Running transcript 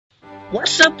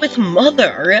What's up with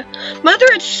Mother? Mother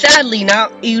is sadly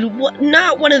not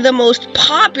one of the most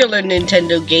popular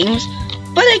Nintendo games,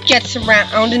 but it gets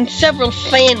around in several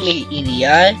fan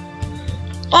media.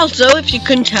 Also, if you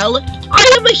couldn't tell,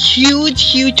 I am a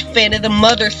huge fan of the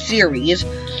Mother series,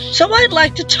 so I'd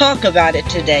like to talk about it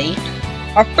today.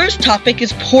 Our first topic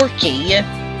is Porky.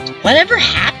 Whatever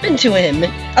happened to him?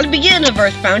 At the beginning of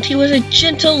Earthbound, he was a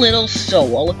gentle little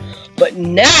soul, but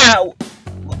now,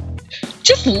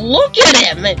 just look at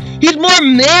him! He's more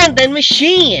man than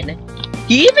machine!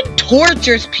 He even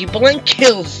tortures people and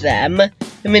kills them.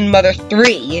 I'm in Mother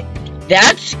 3.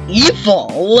 That's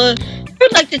evil!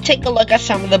 I'd like to take a look at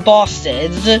some of the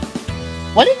bosses.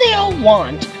 What do they all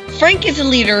want? Frank is the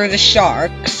leader of the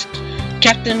Sharks.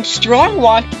 Captain Strong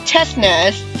wants test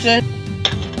nests.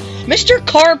 Mr.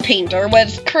 Carpenter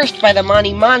was cursed by the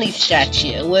Mani Mani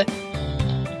statue.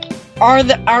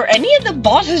 Are any of the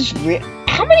bosses real?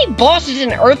 How many bosses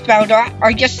in Earthbound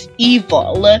are just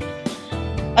evil?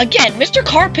 Again, Mr.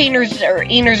 Carpenter's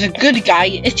a good guy.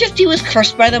 It's just he was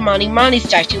cursed by the Mani Mani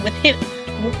statue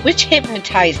which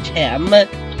hypnotized him.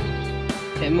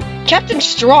 Captain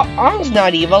Strong's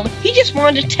not evil. He just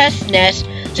wanted to test Ness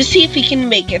to see if he can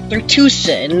make it through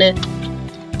Tucson.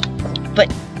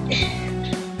 But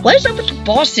what is up with the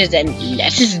bosses and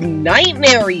Ness's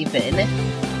nightmare even?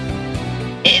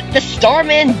 The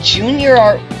Starman Jr.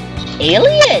 are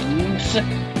aliens?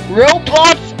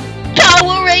 Robots?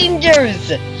 Power Rangers?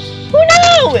 Who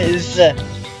knows?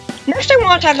 Next I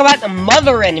want to talk about the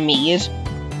Mother enemies.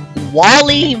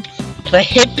 Wally, the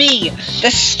hippie,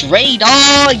 the stray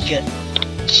dog.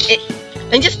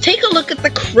 And just take a look at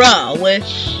the crow.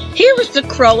 Here is the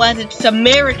crow as its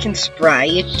American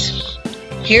sprite.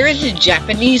 Here is the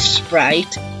Japanese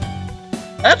sprite.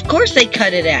 Of course they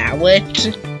cut it out.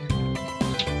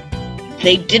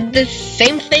 They did the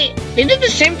same thing. They did the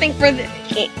same thing for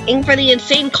the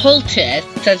insane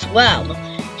cultists as well.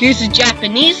 Here's the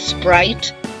Japanese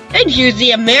sprite, and here's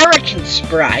the American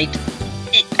sprite.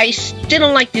 I still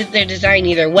don't like their design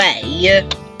either way.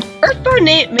 Earthbound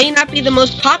may not be the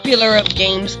most popular of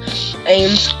games,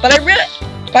 but I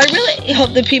really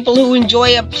hope the people who enjoy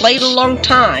it play it a long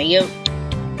time.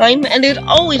 And there's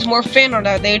always more fan art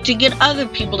out there to get other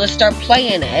people to start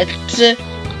playing it.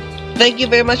 Thank you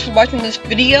very much for watching this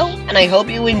video, and I hope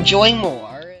you enjoy more.